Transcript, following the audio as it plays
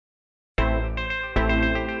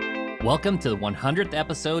Welcome to the 100th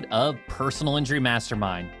episode of Personal Injury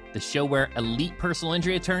Mastermind, the show where elite personal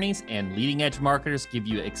injury attorneys and leading edge marketers give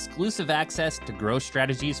you exclusive access to growth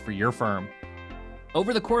strategies for your firm.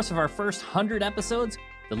 Over the course of our first 100 episodes,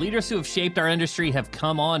 the leaders who have shaped our industry have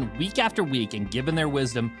come on week after week and given their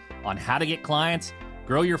wisdom on how to get clients,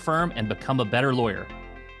 grow your firm, and become a better lawyer.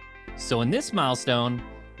 So in this milestone,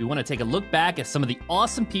 we want to take a look back at some of the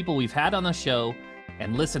awesome people we've had on the show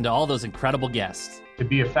and listen to all those incredible guests. To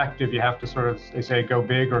be effective, you have to sort of, they say, go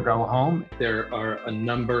big or go home. There are a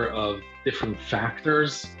number of different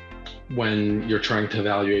factors when you're trying to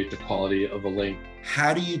evaluate the quality of a link.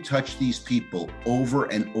 How do you touch these people over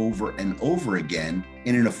and over and over again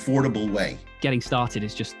in an affordable way? Getting started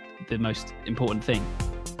is just the most important thing.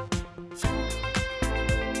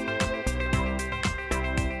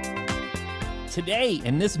 Today,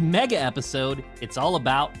 in this mega episode, it's all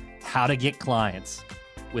about how to get clients.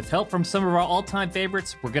 With help from some of our all-time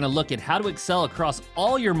favorites, we're going to look at how to excel across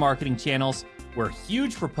all your marketing channels. We're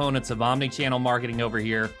huge proponents of omni-channel marketing over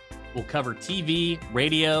here. We'll cover TV,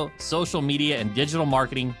 radio, social media, and digital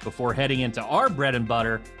marketing before heading into our bread and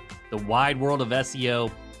butter, the wide world of SEO,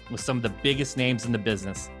 with some of the biggest names in the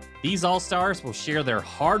business. These all-stars will share their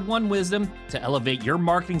hard-won wisdom to elevate your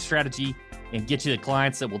marketing strategy and get you the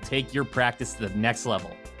clients that will take your practice to the next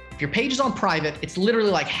level. If your page is on private, it's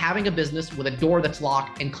literally like having a business with a door that's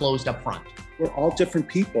locked and closed up front. We're all different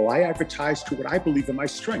people. I advertise to what I believe are my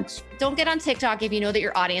strengths. Don't get on TikTok if you know that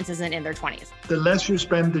your audience isn't in their 20s. The less you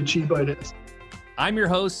spend, the cheaper it is. I'm your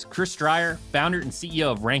host, Chris Dreyer, founder and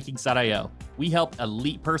CEO of Rankings.io. We help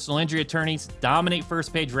elite personal injury attorneys dominate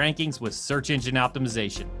first page rankings with search engine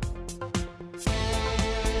optimization.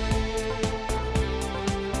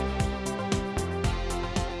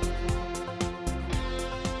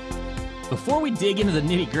 Before we dig into the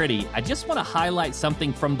nitty-gritty, I just want to highlight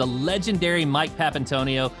something from the legendary Mike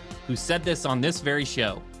Papantonio, who said this on this very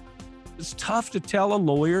show. It's tough to tell a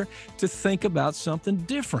lawyer to think about something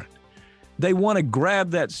different. They want to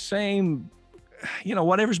grab that same,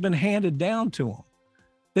 whatever's been handed down to them.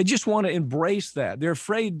 They just want to embrace that. They're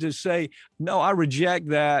afraid to say, no, I reject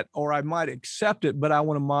that, or I might accept it, but I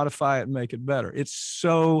want to modify it and make it better. It's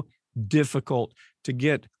so difficult to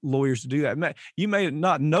get lawyers to do that. You may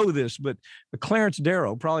not know this, but Clarence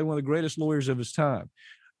Darrow, probably one of the greatest lawyers of his time,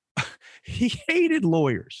 he hated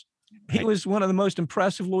lawyers. He was one of the most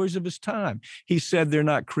impressive lawyers of his time. He said they're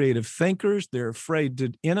not creative thinkers. They're afraid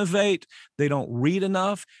to innovate. They don't read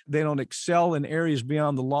enough. They don't excel in areas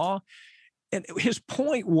beyond the law. And his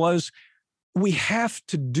point was, we have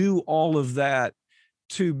to do all of that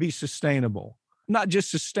to be sustainable. Not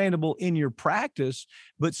just sustainable in your practice,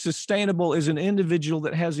 but sustainable as an individual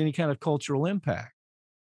that has any kind of cultural impact.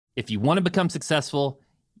 If you want to become successful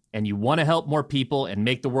and you want to help more people and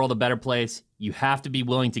make the world a better place, you have to be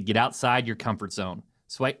willing to get outside your comfort zone.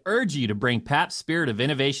 So I urge you to bring Pap's spirit of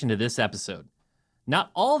innovation to this episode.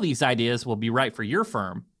 Not all these ideas will be right for your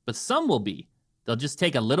firm, but some will be. They'll just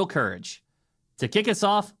take a little courage. To kick us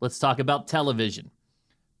off, let's talk about television.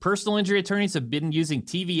 Personal injury attorneys have been using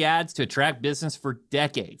TV ads to attract business for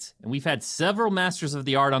decades, and we've had several masters of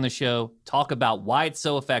the art on the show talk about why it's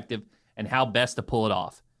so effective and how best to pull it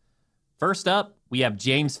off. First up, we have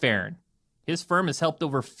James Farron. His firm has helped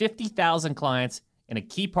over 50,000 clients, and a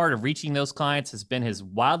key part of reaching those clients has been his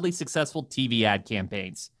wildly successful TV ad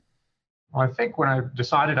campaigns. Well, I think when I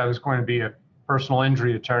decided I was going to be a personal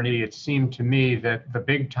injury attorney, it seemed to me that the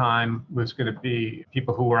big time was going to be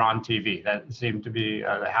people who were on TV. That seemed to be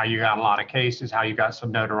how you got a lot of cases, how you got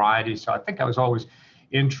some notoriety. So I think I was always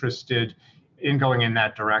interested in going in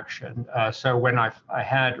that direction. So when I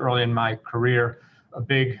had early in my career a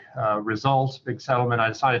big result, big settlement, I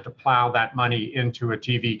decided to plow that money into a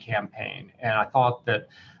TV campaign. And I thought that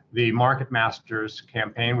the Market Masters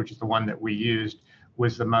campaign, which is the one that we used,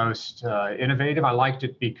 was the most innovative. I liked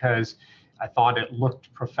it because I thought it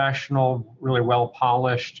looked professional, really well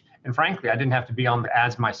polished. And frankly, I didn't have to be on the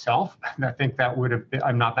ads myself. I think that would have been,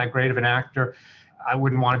 I'm not that great of an actor. I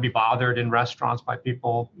wouldn't want to be bothered in restaurants by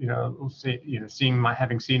people,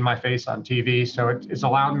 having seen my face on TV. So it's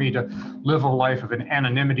allowed me to live a life of an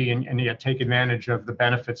anonymity and yet take advantage of the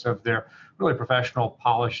benefits of their really professional,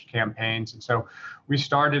 polished campaigns. And so we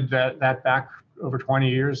started that back over 20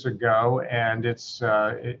 years ago, and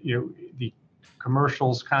the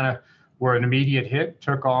commercials kind of were an immediate hit,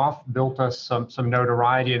 took off, built us some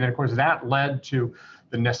notoriety. And then, of course, that led to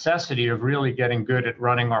the necessity of really getting good at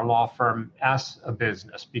running our law firm as a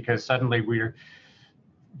business, because suddenly we're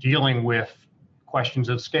dealing with questions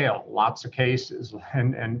of scale, lots of cases,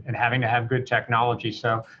 and having to have good technology.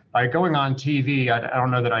 So by going on TV, I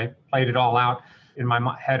don't know that I played it all out in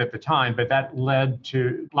my head at the time, but that led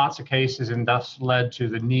to lots of cases and thus led to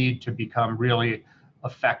the need to become really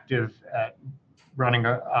effective at running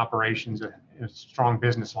operations in a strong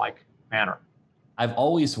business-like manner. I've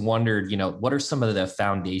always wondered, what are some of the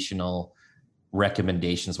foundational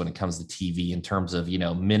recommendations when it comes to TV in terms of,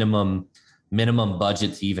 minimum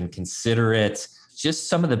budget to even consider it, just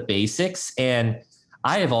some of the basics. And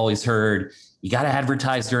I have always heard you got to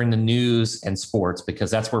advertise during the news and sports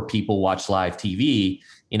because that's where people watch live TV.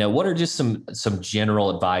 What are just some general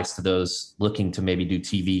advice to those looking to maybe do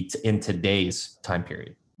TV in today's time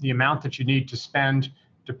period? The amount that you need to spend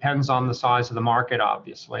depends on the size of the market,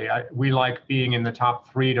 obviously. We like being in the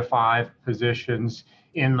top 3 to 5 positions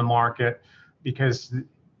in the market because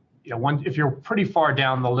if you're pretty far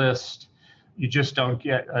down the list, you just don't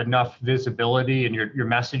get enough visibility and your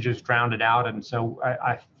message is drowned out. And so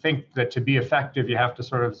I think that to be effective, you have to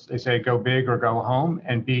sort of, they say, go big or go home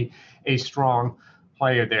and be a strong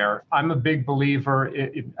player there. I'm a big believer.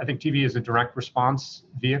 I think TV is a direct response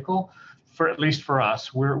vehicle. At least for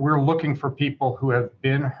us, we're looking for people who have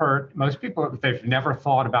been hurt. Most people, if they've never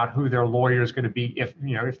thought about who their lawyer is going to be,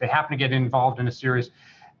 if they happen to get involved in a serious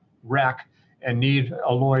wreck and need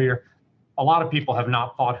a lawyer, a lot of people have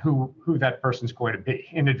not thought who that person's going to be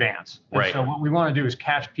in advance. Right. So what we want to do is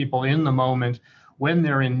catch people in the moment when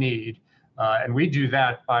they're in need. And we do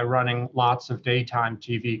that by running lots of daytime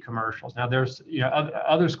TV commercials. Now, there's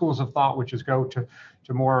other schools of thought, which is go to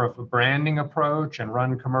more of a branding approach and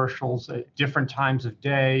run commercials at different times of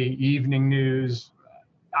day, evening news.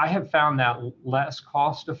 I have found that less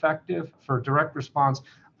cost effective. For direct response,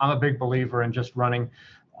 I'm a big believer in just running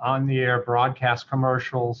on the air broadcast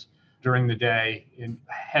commercials during the day in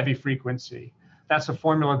heavy frequency. That's a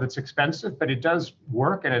formula that's expensive, but it does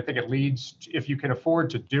work. And I think it leads, if you can afford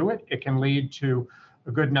to do it, it can lead to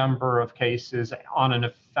a good number of cases on an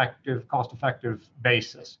effective, cost-effective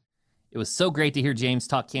basis. It was so great to hear James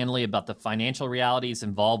talk candidly about the financial realities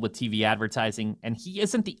involved with TV advertising. And he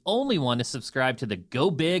isn't the only one to subscribe to the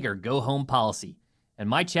go big or go home policy. In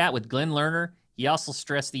my chat with Glenn Lerner, he also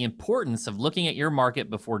stressed the importance of looking at your market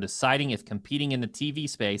before deciding if competing in the TV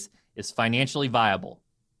space is financially viable.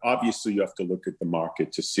 Obviously, you have to look at the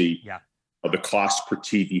market to see the cost per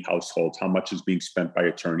TV household, how much is being spent by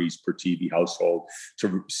attorneys per TV household,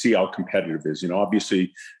 to see how competitive it is.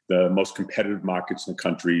 Obviously, the most competitive markets in the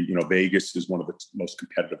country, Vegas is one of the most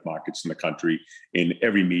competitive markets in the country in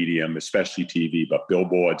every medium, especially TV, but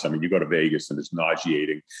billboards. I mean, you go to Vegas and it's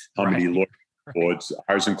nauseating how many boards,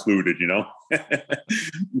 ours included,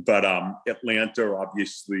 But Atlanta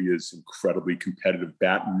obviously is incredibly competitive.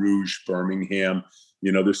 Baton Rouge, Birmingham,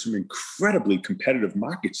 there's some incredibly competitive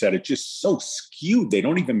markets that are just so skewed. They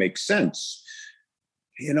don't even make sense.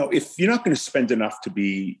 If you're not going to spend enough to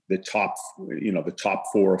be the top 4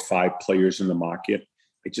 or 5 players in the market,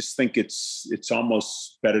 I just think it's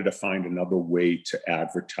almost better to find another way to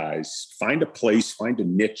advertise. Find a place, find a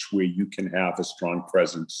niche where you can have a strong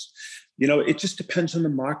presence. It just depends on the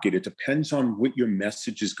market. It depends on what your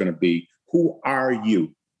message is going to be. Who are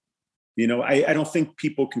you? I don't think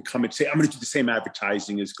people can come and say, I'm going to do the same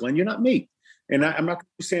advertising as Glenn. You're not me. And I'm not going to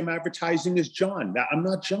do the same advertising as John. I'm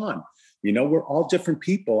not John. We're all different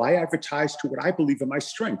people. I advertise to what I believe are my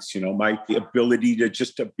strengths, my ability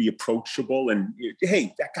to be approachable. And,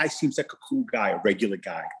 hey, that guy seems like a cool guy, a regular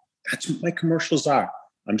guy. That's what my commercials are.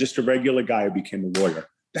 I'm just a regular guy who became a lawyer.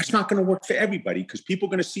 That's not going to work for everybody because people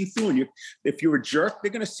are going to see through you. If you're a jerk,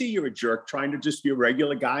 they're going to see you're a jerk trying to just be a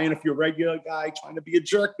regular guy. And if you're a regular guy trying to be a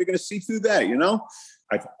jerk, they're going to see through that,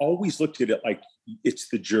 I've always looked at it like it's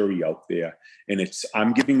the jury out there. And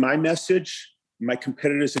I'm giving my message, my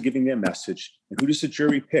competitors are giving their message. And who does the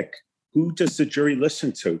jury pick? Who does the jury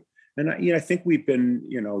listen to? And I think we've been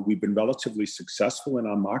relatively successful in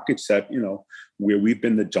our markets that, where we've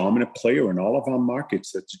been the dominant player in all of our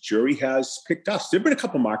markets, that the jury has picked us. There've been a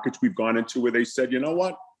couple markets we've gone into where they said, you know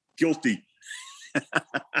what, guilty.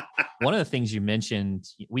 One of the things you mentioned,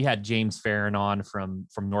 we had James Farron on from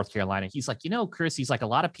North Carolina. He's like, Chris, he's like, a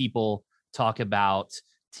lot of people talk about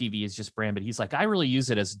TV as just brand, but he's like, I really use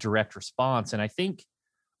it as direct response. And I think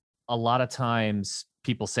a lot of times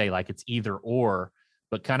people say like it's either or.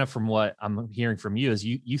 But kind of from what I'm hearing from you is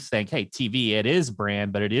you think, hey, TV, it is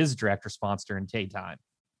brand, but it is direct response during daytime.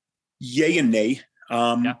 Yay and nay.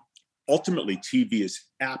 Ultimately, TV is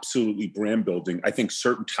absolutely brand building. I think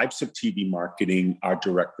certain types of TV marketing are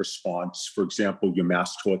direct response. For example, your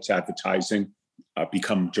mass torts advertising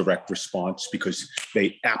become direct response because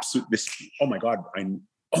they absolutely, oh my God,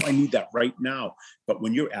 I need that right now. But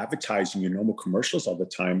when you're advertising your normal commercials all the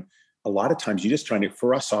time, a lot of times you're just trying to,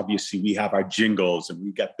 for us, obviously we have our jingles and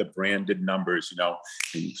we got the branded numbers, and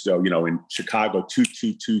so, in Chicago,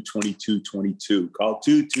 222-2222, call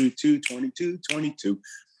 222-2222.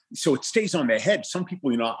 So it stays on their head. Some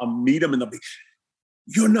people, I'll meet them and they'll be,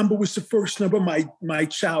 your number was the first number my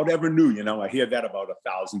child ever knew. I hear that about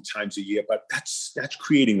 1,000 times a year, but that's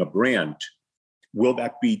creating a brand.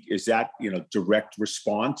 Is that direct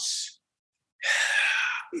response?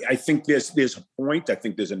 I think there's a point. I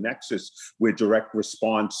think there's a nexus where direct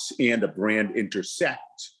response and a brand intersect.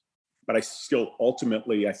 But I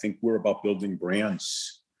think we're about building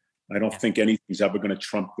brands. I don't think anything's ever going to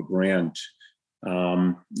trump the brand.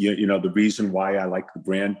 The reason why I like the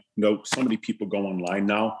brand, so many people go online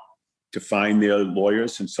now to find their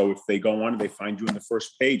lawyers. And so if they go on, they find you in the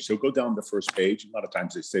first page. So go down the first page. A lot of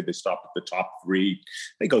times they say they stop at the top 3.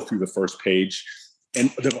 They go through the first page. And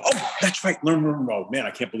they go, oh, that's right. Learn. Oh, man,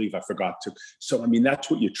 I can't believe I forgot to. So, that's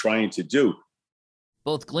what you're trying to do.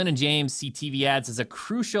 Both Glenn and James see TV ads as a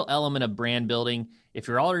crucial element of brand building. If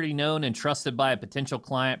you're already known and trusted by a potential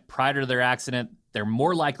client prior to their accident, they're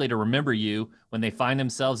more likely to remember you when they find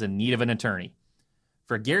themselves in need of an attorney.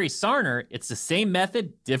 For Gary Sarner, it's the same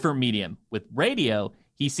method, different medium. With radio,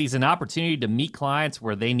 he sees an opportunity to meet clients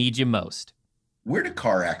where they need you most. Where do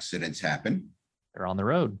car accidents happen? They're on the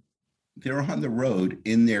road. They're on the road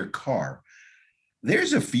in their car.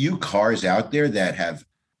 There's a few cars out there that have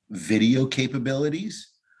video capabilities,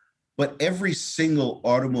 but every single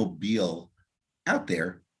automobile out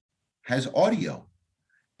there has audio.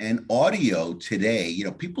 And audio today,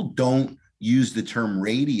 people don't use the term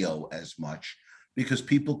radio as much because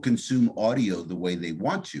people consume audio the way they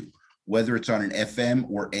want to, whether it's on an FM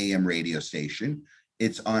or AM radio station,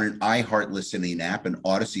 it's on an iHeart listening app, an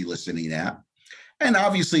Odyssey listening app. And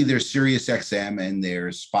obviously there's Sirius XM and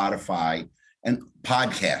there's Spotify and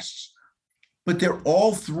podcasts, but they're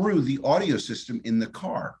all through the audio system in the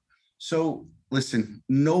car. So listen,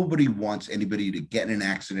 nobody wants anybody to get in an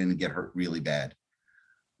accident and get hurt really bad,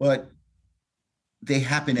 but they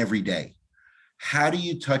happen every day. How do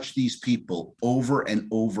you touch these people over and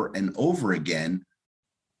over and over again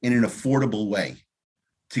in an affordable way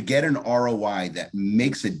to get an ROI that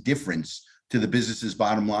makes a difference to the business's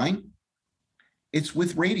bottom line? It's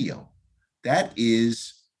with radio. That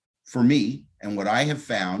is, for me, and what I have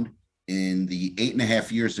found in the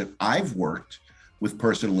 8.5 years that I've worked with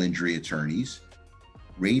personal injury attorneys,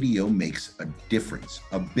 radio makes a difference,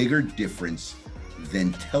 a bigger difference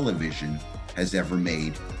than television has ever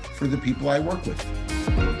made for the people I work with.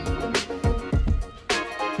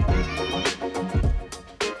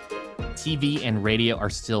 TV and radio are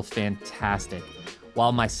still fantastic.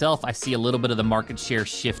 While myself, I see a little bit of the market share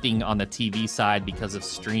shifting on the TV side because of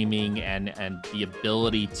streaming and the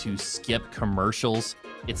ability to skip commercials.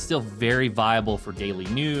 It's still very viable for daily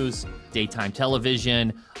news, daytime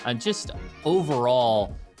television, and just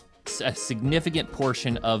overall, a significant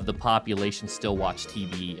portion of the population still watch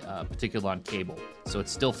TV, particularly on cable. So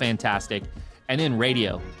it's still fantastic. And in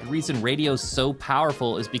radio, the reason radio is so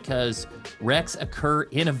powerful is because wrecks occur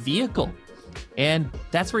in a vehicle. And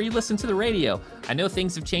that's where you listen to the radio. I know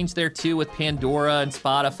things have changed there too with Pandora and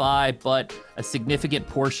Spotify, but a significant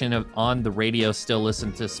portion of on the radio still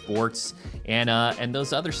listen to sports and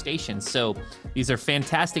those other stations. So these are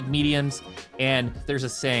fantastic mediums. And there's a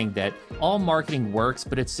saying that all marketing works,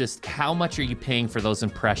 but it's just how much are you paying for those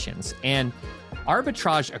impressions? And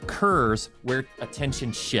arbitrage occurs where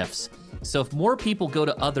attention shifts. So if more people go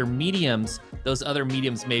to other mediums, those other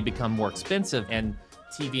mediums may become more expensive and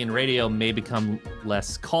TV and radio may become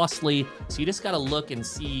less costly. So you just got to look and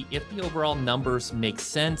see if the overall numbers make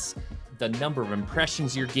sense, the number of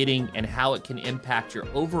impressions you're getting, and how it can impact your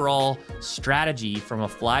overall strategy from a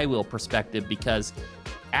flywheel perspective. Because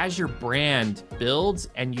as your brand builds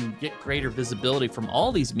and you get greater visibility from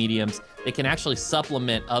all these mediums, they can actually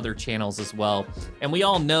supplement other channels as well. And we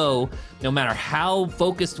all know, no matter how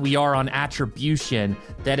focused we are on attribution,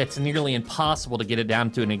 that it's nearly impossible to get it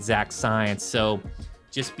down to an exact science. So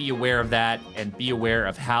just be aware of that and be aware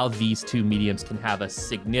of how these two mediums can have a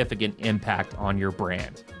significant impact on your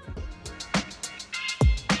brand.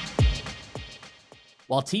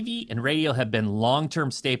 While TV and radio have been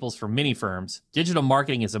long-term staples for many firms, digital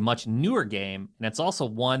marketing is a much newer game, and it's also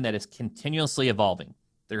one that is continuously evolving.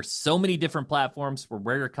 There are so many different platforms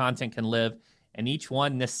where your content can live, and each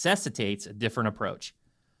one necessitates a different approach.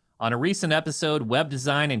 On a recent episode, Web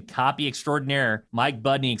Design and Copy Extraordinaire, Mike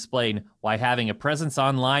Budney explained why having a presence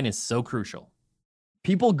online is so crucial.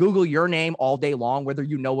 People Google your name all day long, whether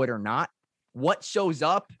you know it or not. What shows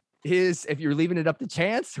up is, if you're leaving it up to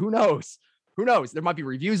chance, who knows? Who knows? There might be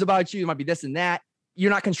reviews about you. There might be this and that.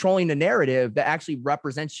 you're not controlling the narrative that actually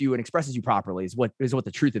represents you and expresses you properly is what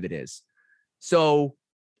the truth of it is. So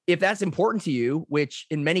if that's important to you, which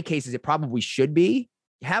in many cases it probably should be,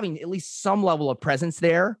 having at least some level of presence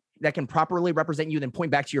there that can properly represent you, then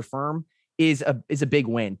point back to your firm is a big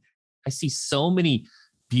win. I see so many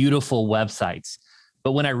beautiful websites,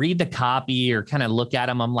 but when I read the copy or kind of look at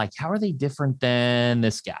them, I'm like, how are they different than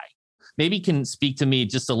this guy? Maybe you can speak to me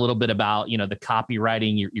just a little bit about, the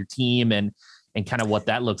copywriting, your team and kind of what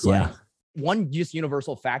that looks like. One just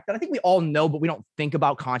universal fact that I think we all know, but we don't think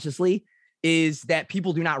about consciously, is that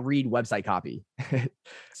people do not read website copy.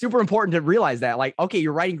 Super important to realize that. Like, okay,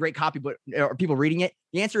 you're writing great copy, but are people reading it?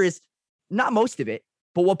 The answer is not most of it,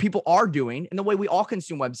 but what people are doing, and the way we all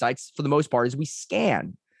consume websites for the most part, is we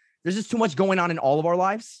scan. There's just too much going on in all of our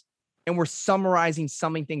lives, and we're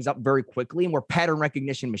summing things up very quickly, and we're pattern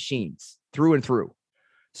recognition machines through and through.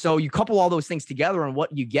 So you couple all those things together, and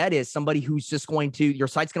what you get is somebody who's just your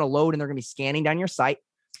site's going to load, and they're going to be scanning down your site,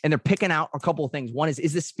 and they're picking out a couple of things. One is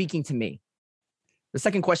this speaking to me? The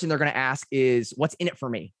second question they're going to ask is, what's in it for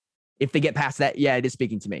me? If they get past that, yeah, it is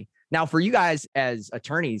speaking to me. Now, for you guys as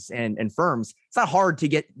attorneys and firms, it's not hard to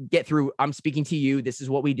get through. I'm speaking to you. This is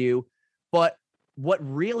what we do. But what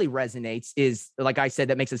really resonates is, like I said,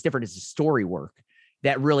 that makes us different is the story work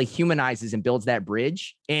that really humanizes and builds that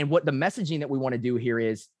bridge. And what the messaging that we want to do here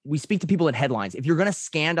is we speak to people in headlines. If you're going to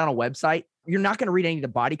scan on a website, you're not going to read any of the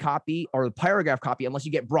body copy or the paragraph copy unless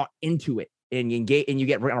you get brought into it and you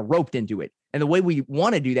get roped into it. And the way we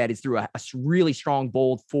want to do that is through a really strong,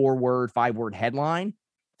 bold 4-word, 5-word headline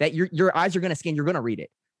that your eyes are going to scan. You're going to read it.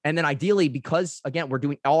 And then ideally, because again, we're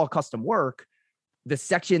doing all custom work, the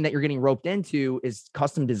section that you're getting roped into is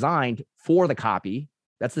custom designed for the copy.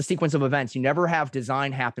 That's the sequence of events. You never have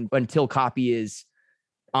design happen until copy is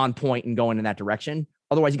on point and going in that direction.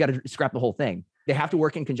 Otherwise, you got to scrap the whole thing. They have to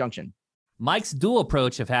work in conjunction. Mike's dual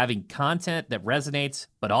approach of having content that resonates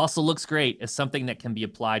but also looks great is something that can be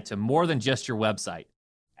applied to more than just your website.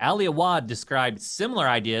 Ali Awad described similar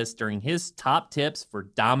ideas during his top tips for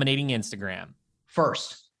dominating Instagram.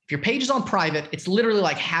 First, if your page is on private, it's literally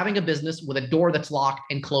like having a business with a door that's locked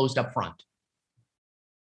and closed up front.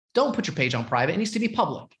 Don't put your page on private. It needs to be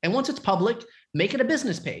public. And once it's public, make it a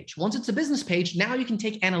business page. Once it's a business page, now you can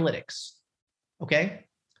take analytics. Okay?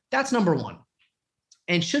 That's number one.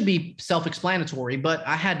 And should be self-explanatory, but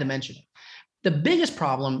I had to mention it. The biggest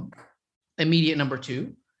problem, immediate number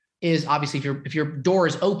two, is obviously if your door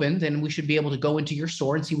is open, then we should be able to go into your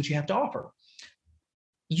store and see what you have to offer.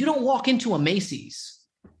 You don't walk into a Macy's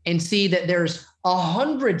and see that there's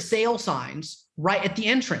 100 sale signs right at the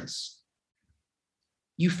entrance.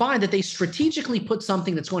 You find that they strategically put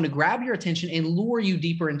something that's going to grab your attention and lure you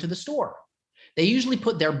deeper into the store. They usually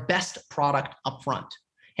put their best product up front.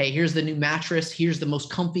 Hey, here's the new mattress. Here's the most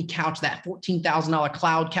comfy couch, that $14,000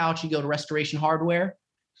 cloud couch. You go to Restoration Hardware.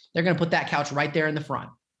 They're going to put that couch right there in the front.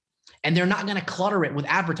 And they're not going to clutter it with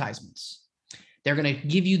advertisements. They're going to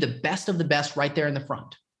give you the best of the best right there in the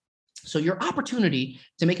front. So your opportunity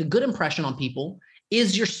to make a good impression on people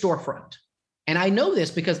is your storefront. And I know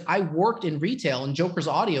this because I worked in retail in Joker's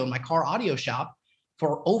Audio in my car audio shop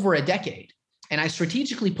for over a decade. And I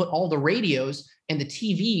strategically put all the radios and the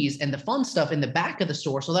TVs and the fun stuff in the back of the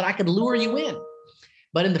store so that I could lure you in.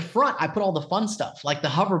 But in the front, I put all the fun stuff like the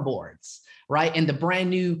hoverboards, right? And the brand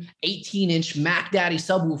new 18-inch Mac Daddy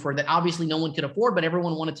subwoofer that obviously no one could afford, but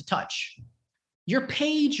everyone wanted to touch. Your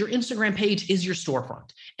page, your Instagram page is your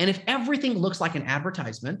storefront. And if everything looks like an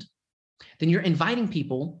advertisement, then you're inviting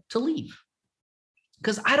people to leave.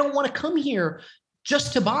 Because I don't want to come here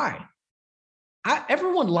just to buy.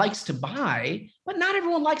 Everyone likes to buy, but not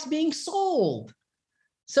everyone likes being sold.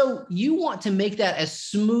 So you want to make that as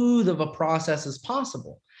smooth of a process as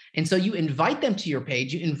possible. And so you invite them to your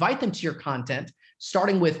page, you invite them to your content,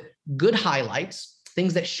 starting with good highlights,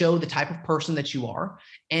 things that show the type of person that you are,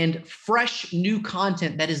 and fresh new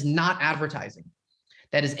content that is not advertising,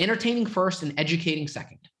 that is entertaining first and educating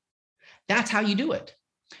second. That's how you do it.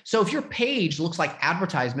 So if your page looks like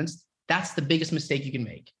advertisements, that's the biggest mistake you can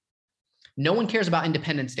make. No one cares about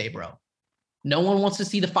Independence Day, bro. No one wants to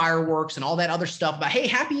see the fireworks and all that other stuff about, hey,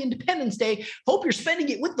 happy Independence Day. Hope you're spending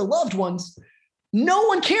it with the loved ones. No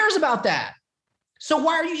one cares about that. So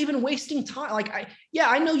why are you even wasting time?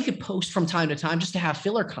 I know you could post from time to time just to have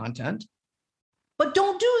filler content, but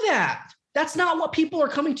don't do that. That's not what people are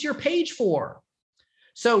coming to your page for.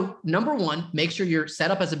 So number one, make sure you're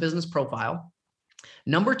set up as a business profile.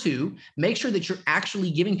 Number two, make sure that you're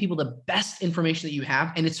actually giving people the best information that you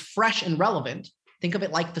have and it's fresh and relevant. Think of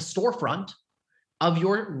it like the storefront of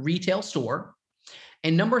your retail store.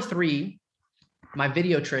 And number three, my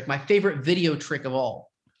favorite video trick of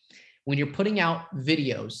all. when you're putting out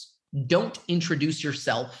videos, don't introduce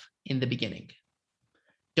yourself in the beginning.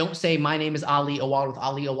 Don't say, my name is Ali Awad with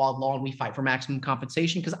Ali Awad Law and we fight for maximum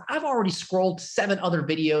compensation, because I've already scrolled 7 other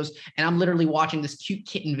videos and I'm literally watching this cute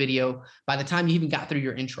kitten video by the time you even got through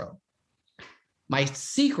your intro. My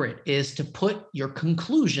secret is to put your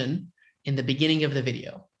conclusion in the beginning of the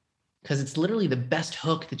video, because it's literally the best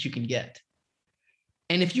hook that you can get.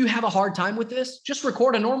 And if you have a hard time with this, just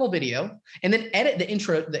record a normal video and then edit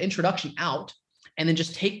the introduction out, and then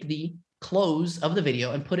just take the close of the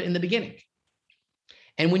video and put it in the beginning.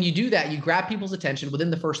 And when you do that, you grab people's attention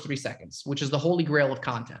within the first 3 seconds, which is the holy grail of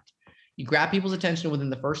content. You grab people's attention within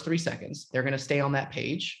the first 3 seconds. They're going to stay on that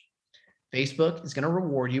page. Facebook is going to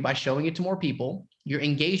reward you by showing it to more people. Your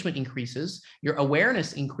engagement increases, your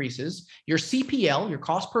awareness increases, your CPL, your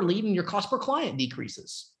cost per lead, and your cost per client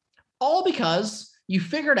decreases. All because you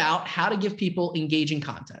figured out how to give people engaging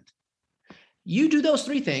content. You do those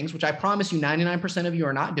 3 things, which I promise you 99% of you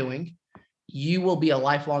are not doing, you will be a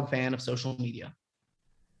lifelong fan of social media.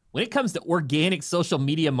 When it comes to organic social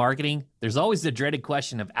media marketing, there's always the dreaded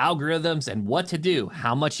question of algorithms and what to do.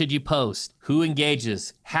 How much should you post? Who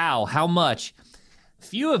engages? How much?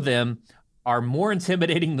 Few of them are more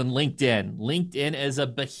intimidating than LinkedIn. LinkedIn is a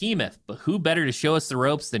behemoth, but who better to show us the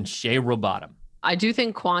ropes than Shay Robotham? I do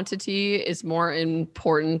think quantity is more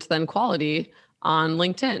important than quality on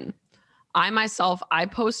LinkedIn. I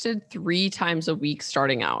posted 3 times a week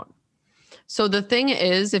starting out. So the thing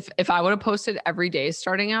is, if I would have posted every day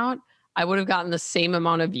starting out, I would have gotten the same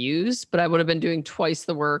amount of views, but I would have been doing twice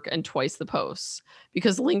the work and twice the posts,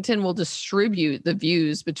 because LinkedIn will distribute the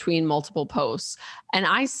views between multiple posts. And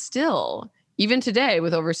I still, even today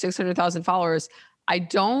with over 600,000 followers,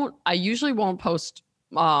 I usually won't post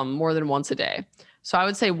more than once a day. So I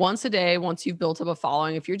would say once a day, once you've built up a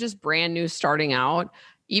following. If you're just brand new starting out,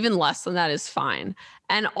 even less than that is fine.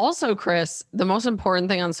 And also, Chris, the most important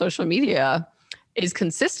thing on social media is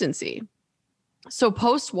consistency. So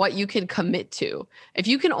post what you can commit to. If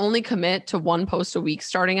you can only commit to 1 post a week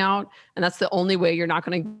starting out, and that's the only way you're not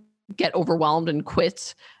going to get overwhelmed and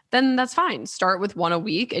quit, then that's fine. Start with 1 a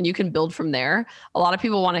week and you can build from there. A lot of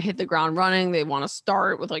people want to hit the ground running. They want to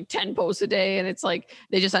start with like 10 posts a day. And it's like,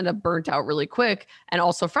 they just end up burnt out really quick and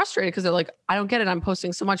also frustrated because they're like, I don't get it. I'm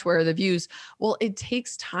posting so much. Where are the views? Well, it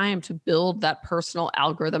takes time to build that personal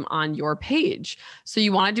algorithm on your page. So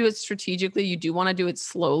you want to do it strategically. You do want to do it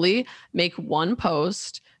slowly. Make 1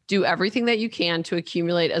 post. Do everything that you can to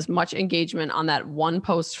accumulate as much engagement on that 1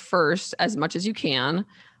 post first, as much as you can.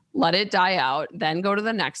 Let it die out, then go to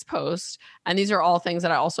the next post. And these are all things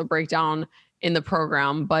that I also break down in the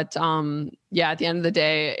program. But at the end of the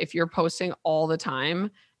day, if you're posting all the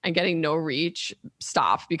time and getting no reach,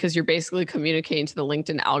 stop, because you're basically communicating to the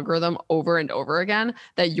LinkedIn algorithm over and over again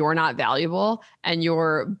that you're not valuable and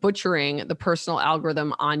you're butchering the personal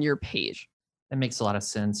algorithm on your page. That makes a lot of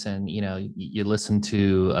sense. And, you listen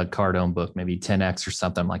to a Cardone book, maybe 10X or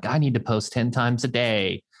something, like I need to post 10 times a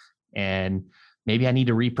day. And maybe I need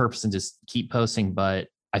to repurpose and just keep posting. But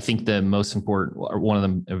I think the most important, or one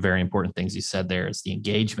of the very important things you said there is the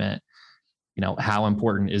engagement. How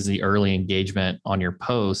important is the early engagement on your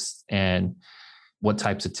posts, and what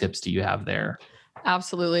types of tips do you have there?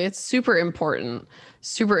 Absolutely. It's super important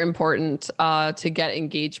to get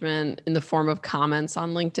engagement in the form of comments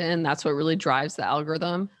on LinkedIn. That's what really drives the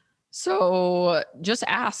algorithm. So just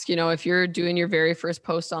ask, if you're doing your very first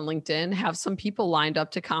post on LinkedIn, have some people lined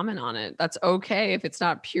up to comment on it. That's okay. If it's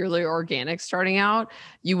not purely organic starting out,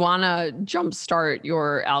 you want to jumpstart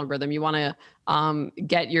your algorithm. You want to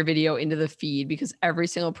get your video into the feed, because every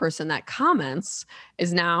single person that comments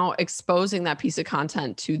is now exposing that piece of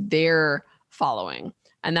content to their following.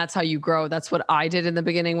 And that's how you grow. That's what I did in the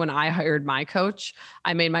beginning when I hired my coach.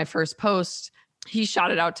 I made my first post. He shot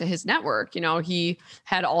it out to his network. He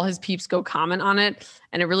had all his peeps go comment on it,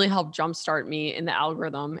 and it really helped jumpstart me in the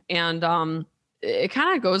algorithm. And it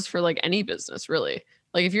kind of goes for like any business, really.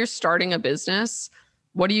 Like if you're starting a business,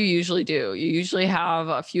 what do you usually do? You usually have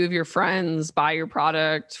a few of your friends buy your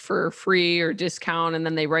product for free or discount, and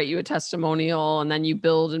then they write you a testimonial, and then you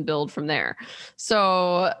build and build from there.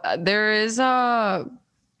 So there is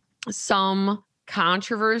some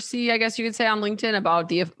controversy, I guess you could say, on LinkedIn about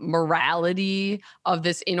the morality of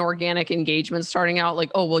this inorganic engagement starting out.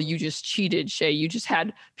 Like, oh, well, you just cheated, Shay. You just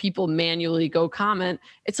had people manually go comment.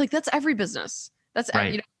 It's like, that's every business. That's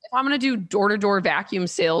right. If I'm going to do door-to-door vacuum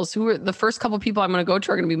sales, who are the first couple of people I'm going to go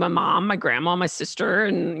to are going to be my mom, my grandma, my sister,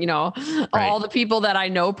 and, all the people that I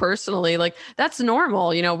know personally. Like, that's normal.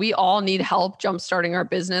 We all need help jumpstarting our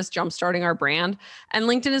business, jumpstarting our brand, and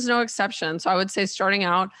LinkedIn is no exception. So I would say starting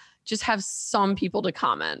out, just have some people to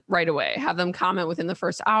comment right away. Have them comment within the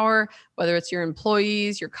first hour, whether it's your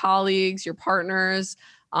employees, your colleagues, your partners,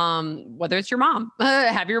 whether it's your mom.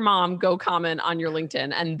 Have your mom go comment on your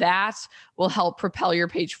LinkedIn, and that will help propel your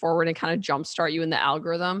page forward and kind of jumpstart you in the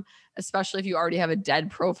algorithm, especially if you already have a dead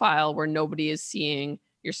profile where nobody is seeing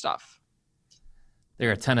your stuff. There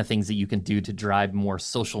are a ton of things that you can do to drive more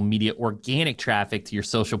social media organic traffic to your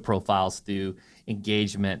social profiles through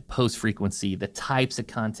engagement, post frequency, the types of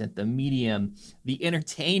content, the medium, the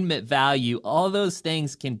entertainment value. All those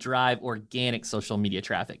things can drive organic social media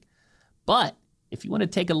traffic. But if you want to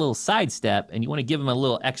take a little sidestep and you want to give them a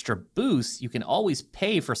little extra boost, you can always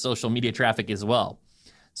pay for social media traffic as well.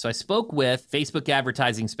 So I spoke with Facebook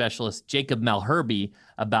advertising specialist Jacob Malherbe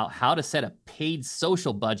about how to set a paid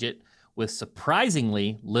social budget with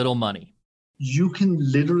surprisingly little money. You can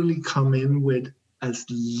literally come in with as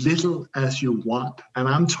little as you want. And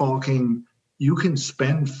I'm talking, you can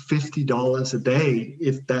spend $50 a day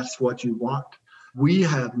if that's what you want. We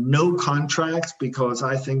have no contracts because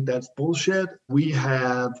I think that's bullshit. We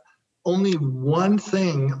have only one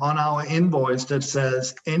thing on our invoice that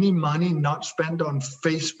says any money not spent on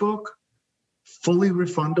Facebook, fully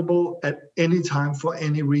refundable at any time for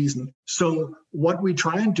any reason. So what we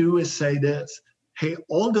try and do is say this, hey,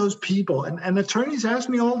 all those people, and attorneys ask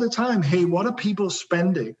me all the time, hey, what are people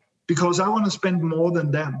spending? Because I want to spend more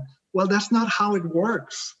than them. Well, that's not how it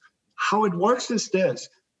works. How it works is this.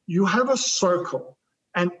 You have a circle,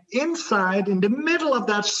 and inside, in the middle of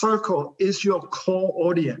that circle, is your core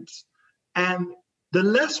audience. And the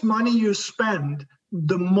less money you spend,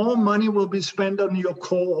 the more money will be spent on your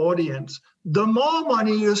core audience. The more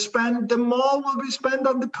money you spend, the more will be spent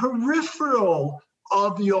on the peripheral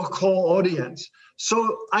of your core audience.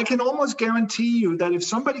 So I can almost guarantee you that if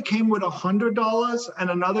somebody came with $100 and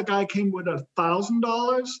another guy came with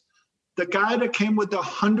 $1,000, the guy that came with the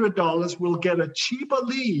 $100 will get a cheaper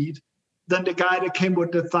lead than the guy that came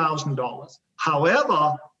with the $1,000.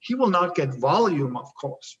 However, he will not get volume, of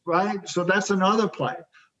course, right? So that's another play.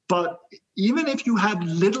 But even if you have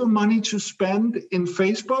little money to spend in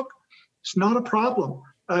Facebook, it's not a problem.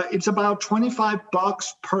 It's about $25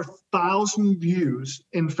 per 1,000 views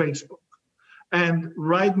in Facebook. And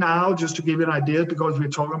right now, just to give you an idea, because we're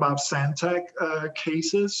talking about Santec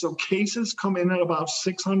cases, so cases come in at about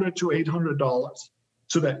 $600 to $800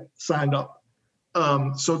 today, signed up.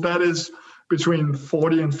 So that is between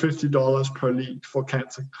 $40 and $50 per lead for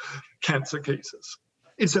cancer cases.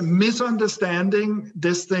 It's a misunderstanding,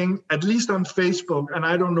 this thing, at least on Facebook, and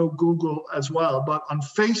I don't know Google as well, but on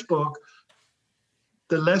Facebook,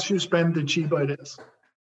 the less you spend, the cheaper it is.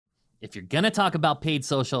 If you're going to talk about paid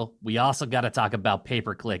social, we also got to talk about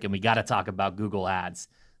pay-per-click, and we got to talk about Google Ads.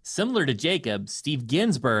 Similar to Jacob, Steve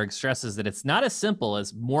Ginsburg stresses that it's not as simple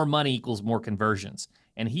as more money equals more conversions.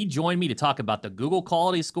 And he joined me to talk about the Google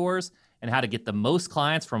quality scores and how to get the most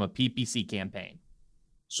clients from a PPC campaign.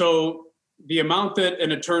 So the amount that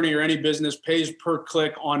an attorney or any business pays per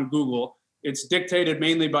click on Google, it's dictated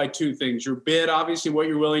mainly by two things. Your bid, obviously what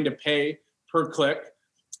you're willing to pay per click,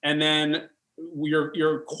 and then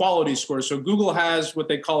your quality score. So Google has what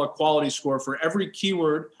they call a quality score for every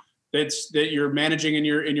keyword that you're managing in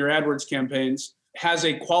your AdWords campaigns, has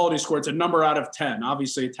a quality score. It's a number out of 10.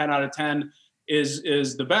 Obviously 10 out of 10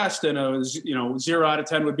 is the best, and 0 out of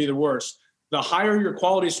 10 would be the worst. The higher your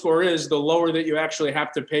quality score is, the lower that you actually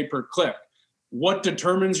have to pay per click. What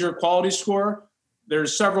determines your quality score?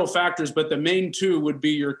 There's several factors, but the main two would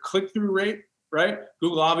be your click-through rate, right?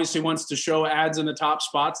 Google obviously wants to show ads in the top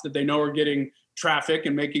spots that they know are getting traffic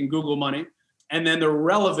and making Google money. And then the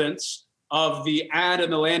relevance of the ad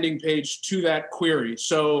and the landing page to that query.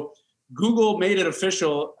 So Google made it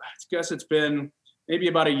official, I guess it's been maybe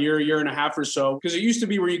about a year and a half or so, because it used to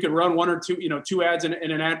be where you could run one or two ads in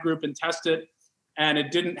an ad group and test it, and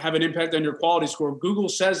it didn't have an impact on your quality score. Google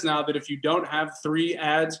says now that if you don't have 3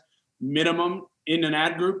 ads minimum in an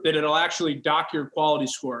ad group, that it'll actually dock your quality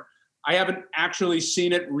score. I haven't actually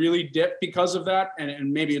seen it really dip because of that,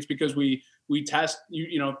 and maybe it's because we test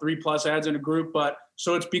 3+ ads in a group, but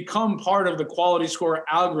so it's become part of the quality score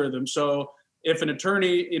algorithm. So if an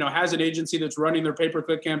attorney has an agency that's running their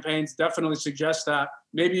pay-per-click campaigns, definitely suggest that.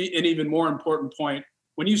 Maybe an even more important point,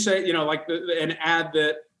 when you say like an ad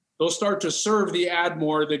that they'll start to serve the ad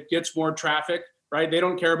more that gets more traffic, right? They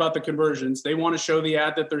don't care about the conversions. They want to show the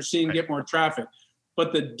ad that they're seeing get more traffic.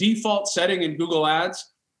 But the default setting in Google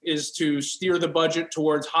Ads is to steer the budget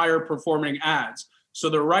towards higher performing ads. So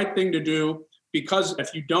the right thing to do, because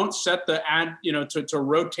if you don't set the ad, to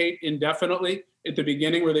rotate indefinitely at the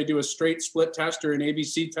beginning where they do a straight split test or an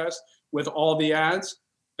ABC test with all the ads,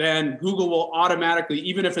 then Google will automatically,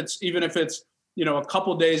 even if it's a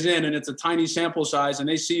couple days in and it's a tiny sample size and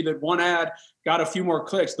they see that one ad got a few more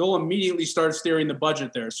clicks, they'll immediately start steering the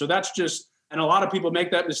budget there. So that's just, and a lot of people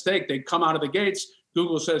make that mistake. They come out of the gates,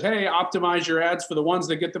 Google says, hey, optimize your ads for the ones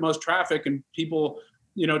that get the most traffic, and people,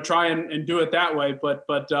 try and do it that way. But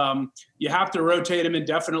you have to rotate them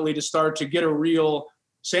indefinitely to start to get a real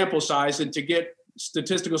sample size and to get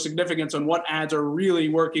statistical significance on what ads are really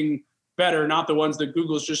working better, not the ones that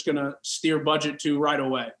Google's just going to steer budget to right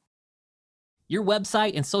away. Your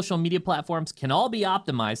website and social media platforms can all be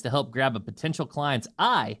optimized to help grab a potential client's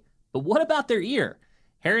eye, but what about their ear?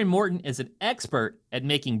 Harry Morton is an expert at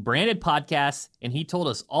making branded podcasts, and he told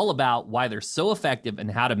us all about why they're so effective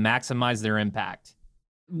and how to maximize their impact.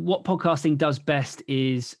 What podcasting does best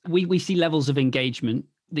is we see levels of engagement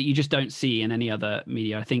that you just don't see in any other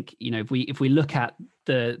media. I think, if we look at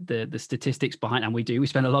the statistics behind, and we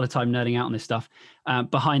spend a lot of time nerding out on this stuff,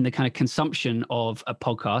 behind the kind of consumption of a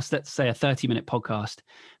podcast, let's say a 30-minute podcast,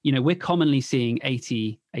 we're commonly seeing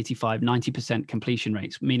 80, 85, 90% completion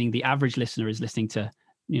rates, meaning the average listener is listening to,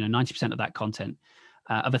 90% of that content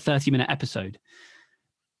of a 30-minute episode.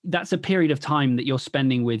 That's a period of time that you're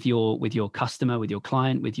spending with your customer, with your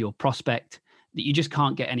client, with your prospect, that you just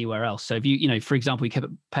can't get anywhere else. So if you, for example, you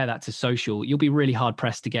compare that to social, you'll be really hard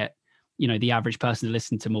pressed to get, the average person to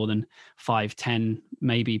listen to more than 5, 10,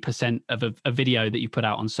 maybe % of a video that you put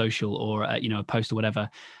out on social or, a post or whatever.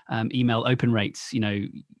 Email open rates,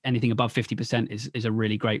 anything above 50% is a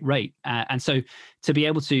really great rate. And so to be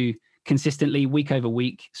able to consistently, week over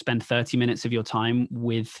week, spend 30 minutes of your time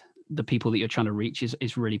with the people that you're trying to reach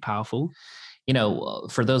is really powerful.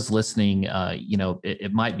 For those listening,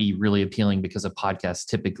 it might be really appealing because a podcast,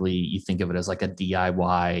 typically you think of it as like a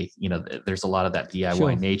DIY, there's a lot of that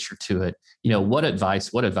DIY nature to it. What advice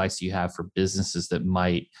do you have for businesses that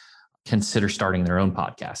might consider starting their own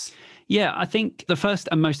podcasts? Yeah, I think the first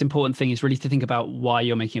and most important thing is really to think about why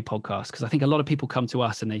you're making a podcast. Because I think a lot of people come to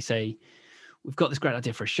us and they say, we've got this great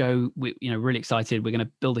idea for a show. We, really excited. We're going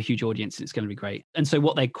to build a huge audience. And it's going to be great. And so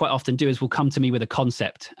what they quite often do is will come to me with a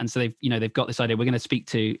concept. And so they've got this idea. We're going to speak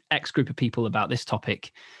to X group of people about this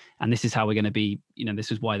topic. And this is how we're going to be,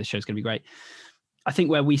 this is why the show's going to be great. I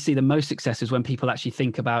think where we see the most success is when people actually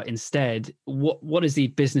think about instead, what is the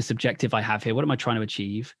business objective I have here? What am I trying to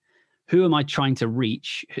achieve? Who am I trying to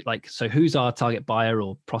reach? So who's our target buyer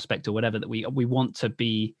or prospect or whatever that we want to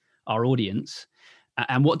be our audience?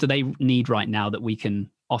 And what do they need right now that we can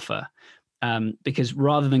offer? Because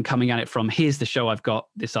rather than coming at it from, here's the show I've got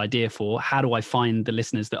this idea for, how do I find the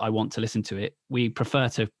listeners that I want to listen to it? We prefer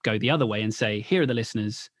to go the other way and say, here are the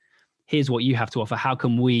listeners. Here's what you have to offer. How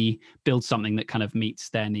can we build something that kind of meets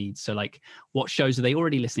their needs? So like, what shows are they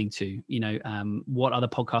already listening to? What other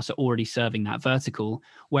podcasts are already serving that vertical?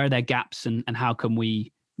 Where are their gaps and how can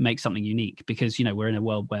we make something unique? Because, we're in a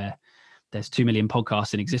world where there's 2 million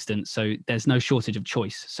podcasts in existence. So there's no shortage of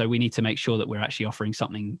choice. So we need to make sure that we're actually offering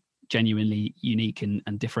something genuinely unique and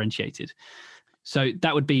differentiated. So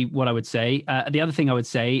that would be what I would say. The other thing I would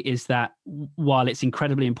say is that while it's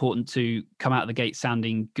incredibly important to come out of the gate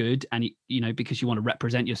sounding good and, because you want to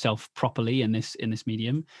represent yourself properly in this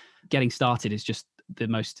medium, getting started is just the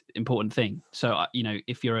most important thing. So,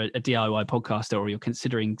 if you're a DIY podcaster or you're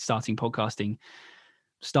considering starting podcasting,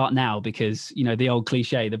 start now, because the old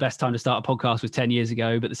cliche, the best time to start a podcast was 10 years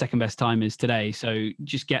ago, but the second best time is today. So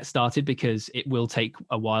just get started, because it will take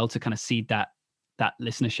a while to kind of seed that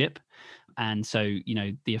listenership. And so,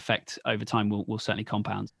 the effect over time will certainly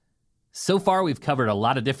compound. So far, we've covered a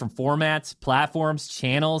lot of different formats, platforms,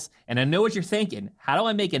 channels, and I know what you're thinking. How do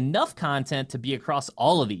I make enough content to be across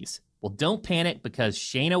all of these? Well, don't panic, because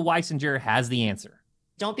Shayna Weisinger has the answer.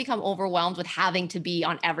 Don't become overwhelmed with having to be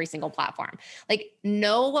on every single platform. Like,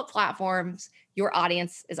 know what platforms your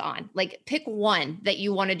audience is on. Like, pick one that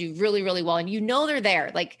you want to do really, really well. And they're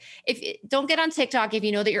there. Like, don't get on TikTok if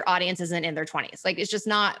you know that your audience isn't in their 20s. Like, it's just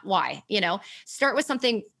not why, start with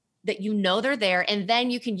something that they're there, and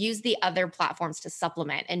then you can use the other platforms to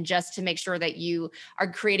supplement and just to make sure that you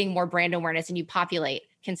are creating more brand awareness and you populate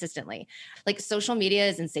consistently. Like, social media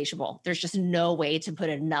is insatiable. There's just no way to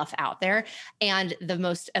put enough out there. And the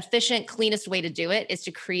most efficient, cleanest way to do it is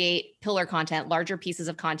to create pillar content, larger pieces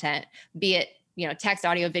of content, be it, text,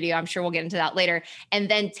 audio, video. I'm sure we'll get into that later. And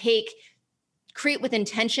then take create with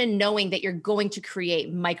intention, knowing that you're going to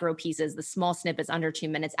create micro pieces, the small snippets under 2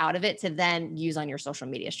 minutes out of it to then use on your social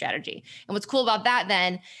media strategy. And what's cool about that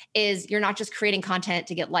then is you're not just creating content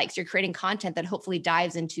to get likes, you're creating content that hopefully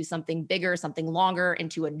dives into something bigger, something longer,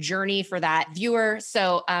 into a journey for that viewer.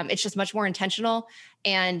 So it's just much more intentional.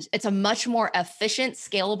 And it's a much more efficient,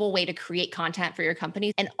 scalable way to create content for your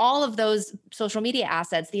company. And all of those social media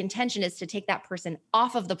assets, the intention is to take that person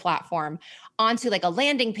off of the platform onto like a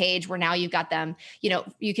landing page where now you've got them,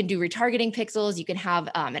 you can do retargeting pixels, you can have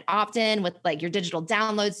an opt-in with like your digital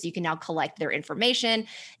downloads, so you can now collect their information.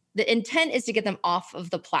 The intent is to get them off of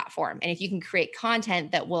the platform. And if you can create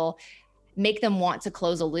content that will make them want to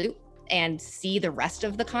close a loop and see the rest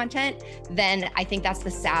of the content, then I think that's the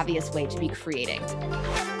savviest way to be creating.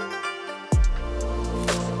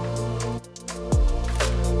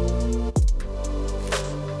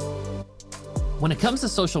 When it comes to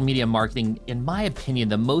social media marketing, in my opinion,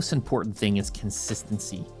 the most important thing is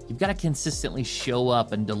consistency. You've got to consistently show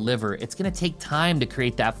up and deliver. It's going to take time to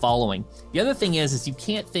create that following. The other thing is you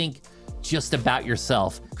can't think just about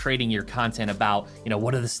yourself, creating your content about,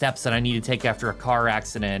 what are the steps that I need to take after a car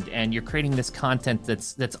accident? And you're creating this content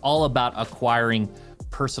that's all about acquiring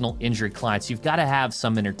personal injury clients. You've got to have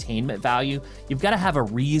some entertainment value. You've got to have a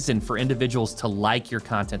reason for individuals to like your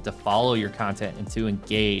content, to follow your content, and to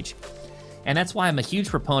engage. And that's why I'm a huge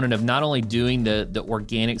proponent of not only doing the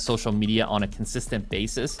organic social media on a consistent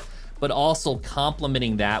basis, but also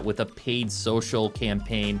complementing that with a paid social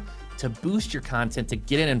campaign to boost your content, to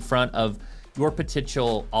get it in front of your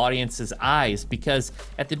potential audience's eyes. Because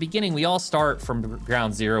at the beginning, we all start from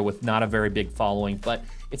ground zero with not a very big following, but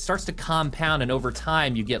it starts to compound, and over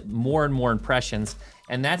time you get more and more impressions.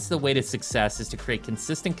 And that's the way to success, is to create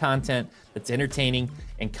consistent content that's entertaining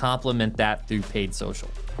and complement that through paid social.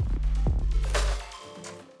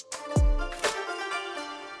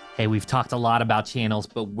 Hey, we've talked a lot about channels,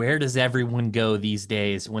 but where does everyone go these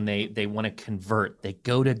days when they want to convert? They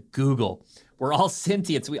go to Google. We're all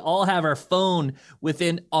sentients. We all have our phone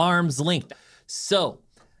within arm's length. So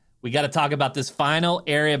we got to talk about this final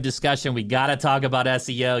area of discussion. We got to talk about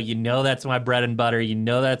SEO. That's my bread and butter.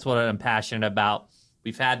 That's what I'm passionate about.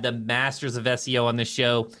 We've had the masters of SEO on this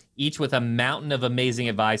show, each with a mountain of amazing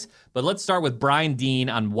advice. But let's start with Brian Dean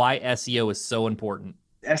on why SEO is so important.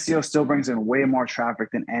 SEO still brings in way more traffic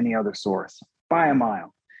than any other source by a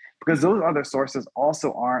mile, because those other sources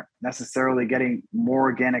also aren't necessarily getting more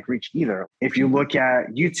organic reach either. If you look at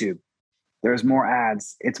YouTube, there's more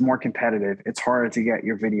ads, it's more competitive, it's harder to get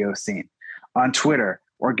your video seen. On Twitter,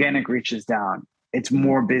 organic reach is down, it's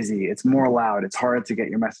more busy, it's more loud, it's harder to get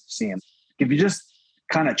your message seen. If you just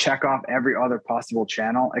kind of check off every other possible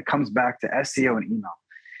channel, it comes back to SEO and email.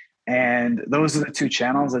 And those are the two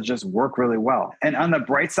channels that just work really well. And on the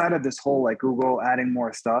bright side of this whole like Google adding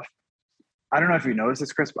more stuff, I don't know if you noticed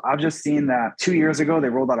this, Chris, but I've just seen that 2 years ago, they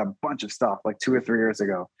rolled out a bunch of stuff like 2 or 3 years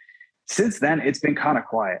ago. Since then, it's been kind of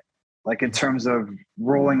quiet, like in terms of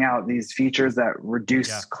rolling out these features that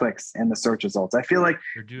reduce clicks in the search results. I feel like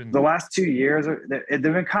the last 2 years, they've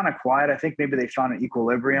been kind of quiet. I think maybe they found an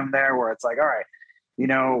equilibrium there where it's like, all right,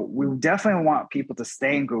 we definitely want people to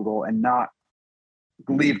stay in Google and not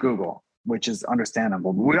leave Google, which is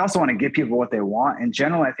understandable. But we also want to give people what they want. And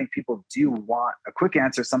generally, I think people do want a quick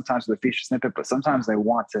answer sometimes with a feature snippet, but sometimes they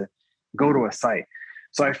want to go to a site.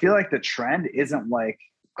 So I feel like the trend isn't like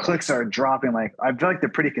clicks are dropping. Like I feel like they're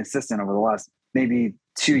pretty consistent over the last maybe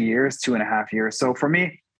 2 years, 2.5 years. So for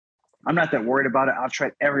me, I'm not that worried about it. I've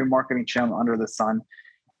tried every marketing channel under the sun,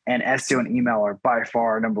 and SEO and email are by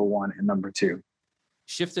far number one and number two.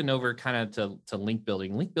 Shifting over kind of to link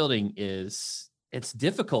building. Link building it's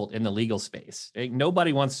difficult in the legal space.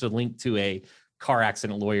 Nobody wants to link to a car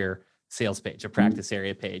accident lawyer sales page, a practice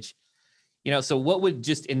area page. So what would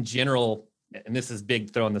just in general, and this is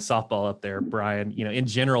big throwing the softball up there, Brian, in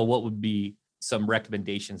general, what would be some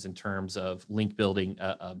recommendations in terms of link building,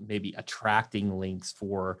 maybe attracting links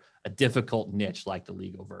for a difficult niche like the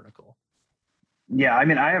legal vertical? Yeah, I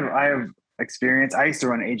mean, I have experience. I used to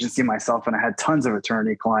run an agency myself, and I had tons of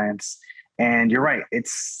attorney clients. And you're right,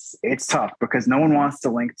 it's tough because no one wants to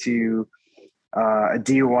link to a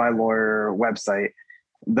DUI lawyer website.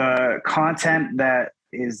 The content that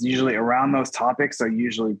is usually around those topics are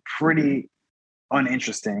usually pretty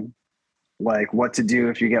uninteresting, like what to do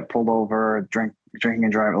if you get pulled over, drinking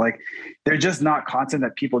and driving. Like they're just not content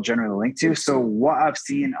that people generally link to. So what I've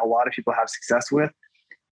seen a lot of people have success with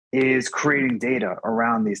is creating data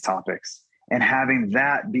around these topics and having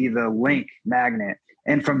that be the link magnet.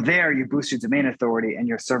 And from there, you boost your domain authority and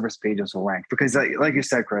your service pages will rank. Because like you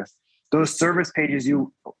said, Chris, those service pages, it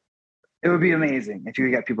would be amazing if you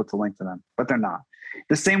could get people to link to them, but they're not.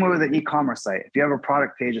 The same way with an e-commerce site. If you have a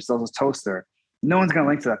product page that sells a toaster, no one's going to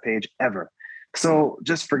link to that page ever. So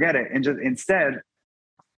just forget it and just instead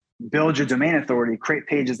build your domain authority, create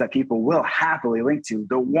pages that people will happily link to,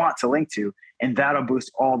 they'll want to link to, and that'll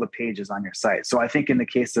boost all the pages on your site. So I think in the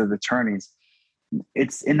case of attorneys,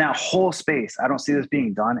 it's in that whole space. I don't see this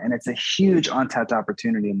being done. And it's a huge untapped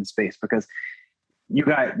opportunity in the space because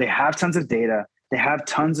they have tons of data. They have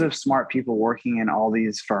tons of smart people working in all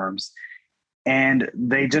these firms. And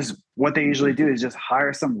what they usually do is just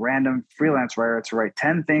hire some random freelance writer to write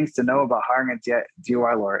 10 things to know about hiring a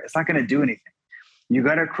DIY lawyer. It's not going to do anything. You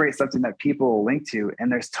got to create something that people will link to.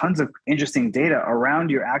 And there's tons of interesting data around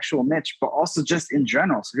your actual niche, but also just in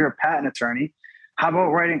general. So if you're a patent attorney, how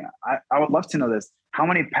about writing? I would love to know this. How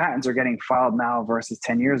many patents are getting filed now versus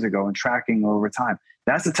 10 years ago and tracking over time?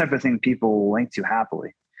 That's the type of thing people will link to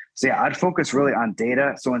happily. So yeah, I'd focus really on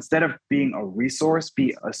data. So instead of being a resource,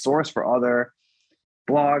 be a source for other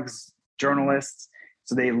blogs, journalists.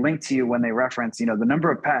 So they link to you when they reference, the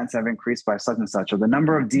number of patents have increased by such and such, or the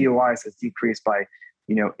number of DUIs has decreased by,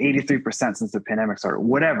 83% since the pandemic started,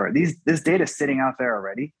 whatever. This data is sitting out there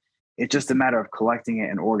already. It's just a matter of collecting it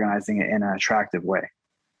and organizing it in an attractive way.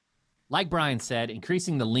 Like Brian said,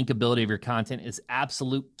 increasing the linkability of your content is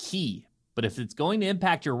absolute key. But if it's going to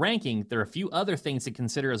impact your ranking, there are a few other things to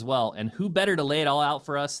consider as well. And who better to lay it all out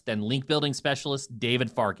for us than link building specialist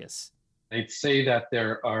David Farkas? I'd say that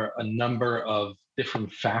there are a number of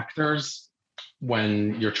different factors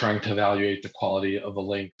when you're trying to evaluate the quality of a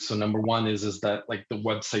link. So number one is that like the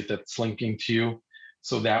website that's linking to you.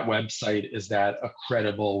 So that website, is that a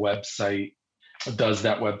credible website? Does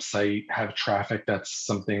that website have traffic? That's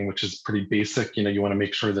something which is pretty basic. You want to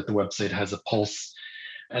make sure that the website has a pulse.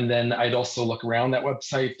 And then I'd also look around that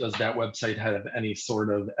website. Does that website have any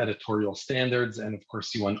sort of editorial standards? And of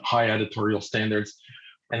course, you want high editorial standards.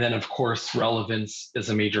 And then of course, relevance is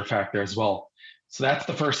a major factor as well. So that's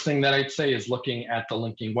the first thing that I'd say is looking at the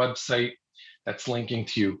linking website that's linking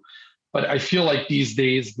to you. But I feel like these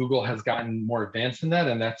days, Google has gotten more advanced in that,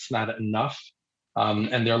 and that's not enough.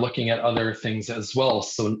 And they're looking at other things as well.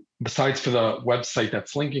 So besides for the website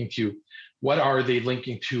that's linking to you, what are they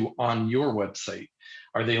linking to on your website?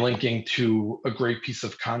 Are they linking to a great piece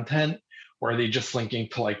of content? Or are they just linking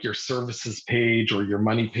to like your services page or your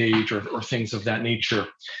money page or things of that nature?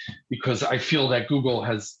 Because I feel that Google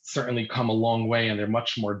has certainly come a long way and they're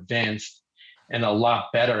much more advanced and a lot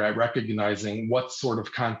better at recognizing what sort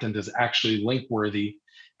of content is actually link worthy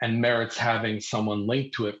and merits having someone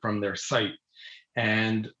link to it from their site.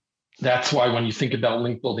 And that's why when you think about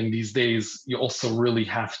link building these days, you also really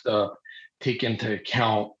have to take into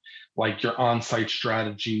account like your on-site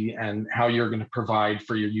strategy and how you're going to provide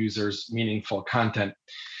for your users meaningful content.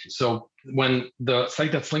 So when the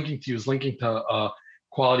site that's linking to you is linking to a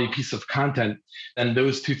quality piece of content, then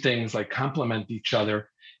those two things like complement each other.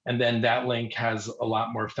 And then that link has a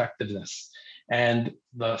lot more effectiveness. And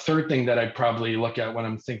the third thing that I'd probably look at when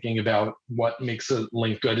I'm thinking about what makes a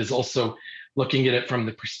link good is also looking at it from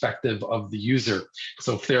the perspective of the user.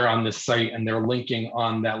 So if they're on this site and they're linking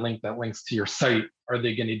on that link that links to your site, are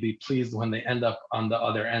they going to be pleased when they end up on the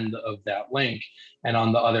other end of that link and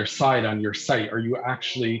on the other side on your site? Are you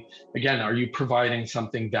actually, again, are you providing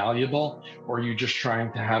something valuable, or are you just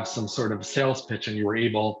trying to have some sort of sales pitch and you were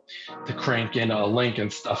able to crank in a link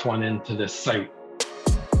and stuff one into this site?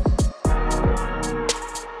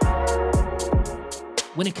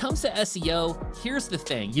 When it comes to SEO, here's the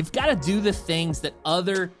thing. You've got to do the things that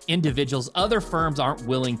other individuals, other firms aren't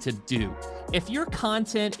willing to do. If your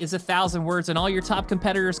content is 1,000 words and all your top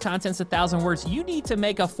competitors' content's 1,000 words, you need to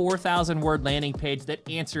make a 4,000 word landing page that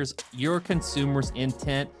answers your consumer's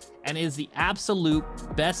intent and is the absolute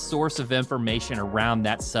best source of information around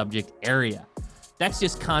that subject area. That's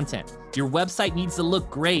just content. Your website needs to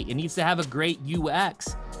look great. It needs to have a great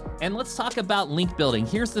UX. And let's talk about link building.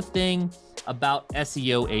 Here's the thing about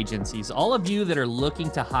SEO agencies. All of you that are looking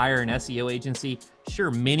to hire an SEO agency, sure,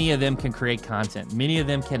 many of them can create content. Many of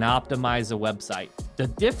them can optimize a website. The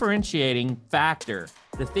differentiating factor,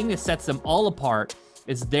 the thing that sets them all apart,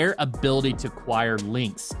 is their ability to acquire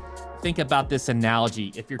links. Think about this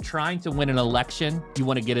analogy. If you're trying to win an election, you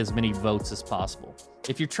want to get as many votes as possible.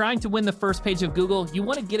 If you're trying to win the first page of Google, you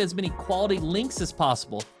want to get as many quality links as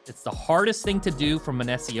possible. It's the hardest thing to do from an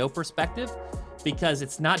SEO perspective, because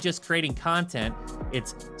it's not just creating content,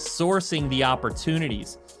 it's sourcing the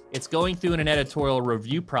opportunities. It's going through an editorial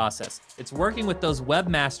review process. It's working with those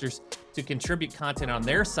webmasters to contribute content on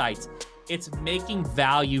their sites. It's making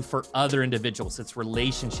value for other individuals. It's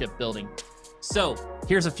relationship building. So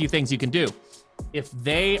here's a few things you can do. If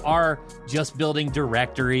they are just building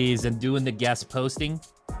directories and doing the guest posting,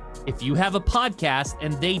 If you have a podcast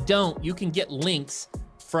and they don't, you can get links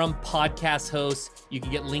from podcast hosts. You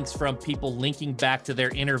can get links from people linking back to their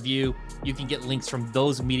interview. You can get links from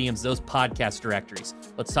those mediums, those podcast directories.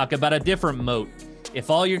 Let's talk about a different moat.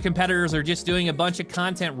 If all your competitors are just doing a bunch of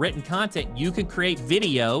content, written content, you can create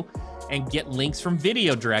video and get links from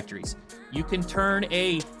video directories. You can turn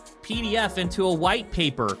a PDF into a white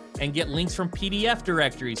paper and get links from PDF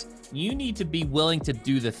directories. You need to be willing to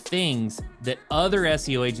do the things that other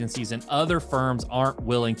SEO agencies and other firms aren't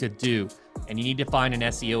willing to do. And you need to find an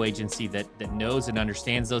SEO agency that knows and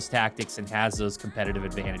understands those tactics and has those competitive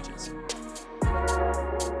advantages.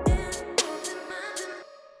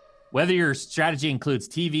 Whether your strategy includes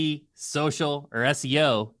TV, social, or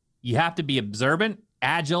SEO, you have to be observant,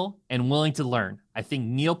 agile, and willing to learn. I think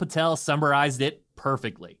Neil Patel summarized it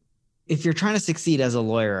perfectly. If you're trying to succeed as a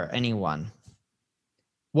lawyer, anyone,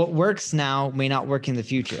 what works now may not work in the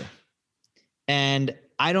future. And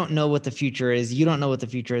I don't know what the future is. You don't know what the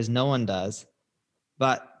future is. No one does.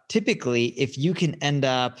 But typically, if you can end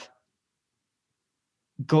up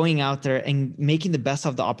going out there and making the best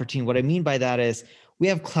of the opportunity, what I mean by that is we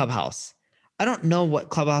have Clubhouse. I don't know what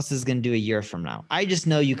Clubhouse is going to do a year from now. I just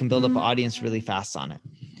know you can build up an audience really fast on it.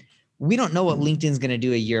 We don't know what LinkedIn is going to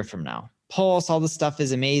do a year from now. Pulse, all this stuff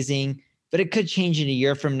is amazing, but it could change in a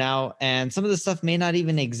year from now. And some of the stuff may not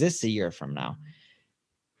even exist a year from now.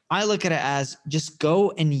 I look at it as just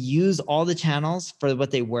go and use all the channels for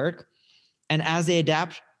what they work. And as they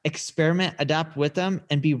adapt, experiment, adapt with them,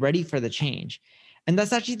 and be ready for the change. And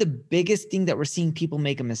that's actually the biggest thing that we're seeing people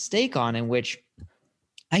make a mistake on, in which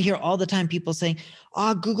I hear all the time people saying,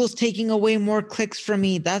 oh, Google's taking away more clicks from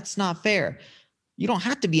me. That's not fair. You don't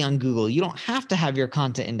have to be on Google. You don't have to have your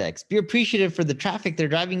content index. Be appreciative for the traffic they're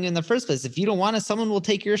driving you in the first place. If you don't want it, someone will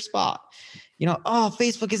take your spot. You know, oh,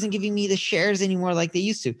 Facebook isn't giving me the shares anymore like they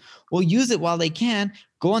used to. Well, use it while they can.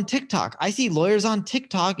 Go on TikTok. I see lawyers on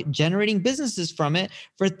TikTok generating businesses from it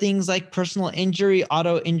for things like personal injury,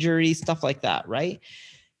 auto injury, stuff like that, right?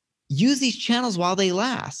 Use these channels while they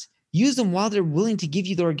last. Use them while they're willing to give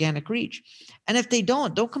you the organic reach. And if they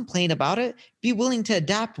don't complain about it. Be willing to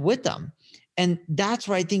adapt with them. And that's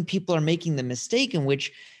where I think people are making the mistake, in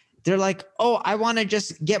which they're like, oh, I want to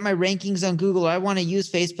just get my rankings on Google, or I want to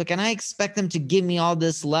use Facebook, and I expect them to give me all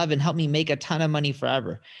this love and help me make a ton of money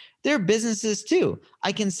forever. They're businesses too.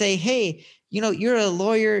 I can say, hey, you know, you're a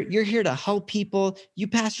lawyer. You're here to help people. You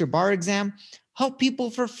pass your bar exam. Help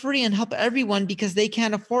people for free and help everyone because they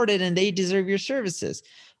can't afford it and they deserve your services.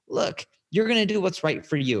 Look, you're going to do what's right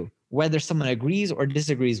for you, whether someone agrees or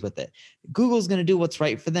disagrees with it. Google's going to do what's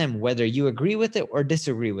right for them, whether you agree with it or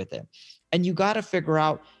disagree with it. And you got to figure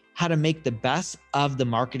out how to make the best of the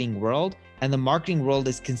marketing world. And the marketing world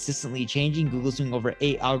is consistently changing. Google's doing over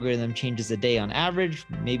 8 algorithm changes a day on average,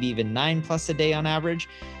 maybe even 9+ a day on average.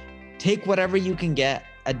 Take whatever you can get,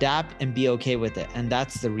 adapt, and be okay with it. And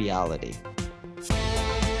that's the reality.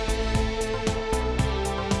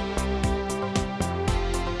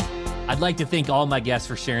 I'd like to thank all my guests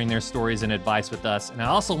for sharing their stories and advice with us. And I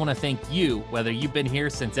also want to thank you, whether you've been here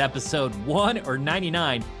since episode 1 or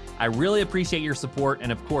 99. I really appreciate your support.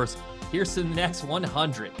 And of course, here's to the next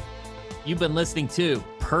 100. You've been listening to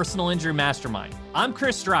Personal Injury Mastermind. I'm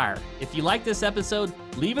Chris Dreyer. If you like this episode,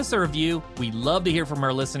 leave us a review. We love to hear from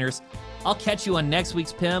our listeners. I'll catch you on next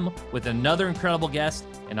week's PIM with another incredible guest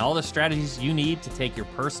and all the strategies you need to take your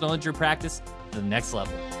personal injury practice to the next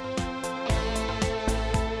level.